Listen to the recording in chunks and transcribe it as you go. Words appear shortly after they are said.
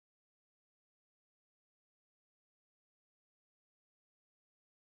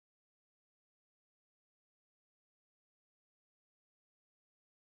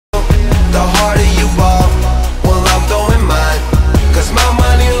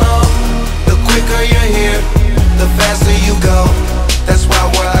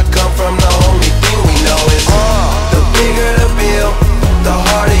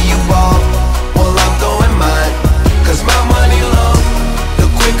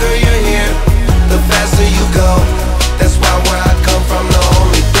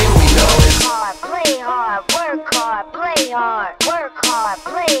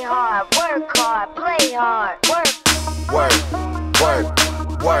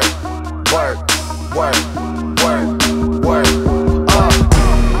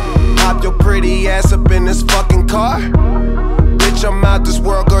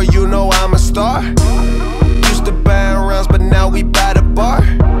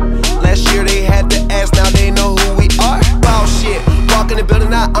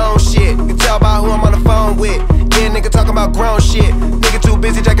shit. Nigga too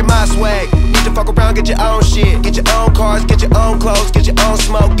busy jacking my swag. Need to fuck around, get your own shit. Get your own cars, get your own clothes, get your own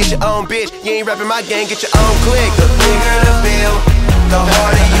smoke, get your own bitch. You ain't rapping my gang, get your own clique. The bigger the bill, the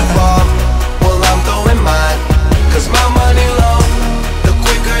harder you fall. Well, I'm throwing mine, cause my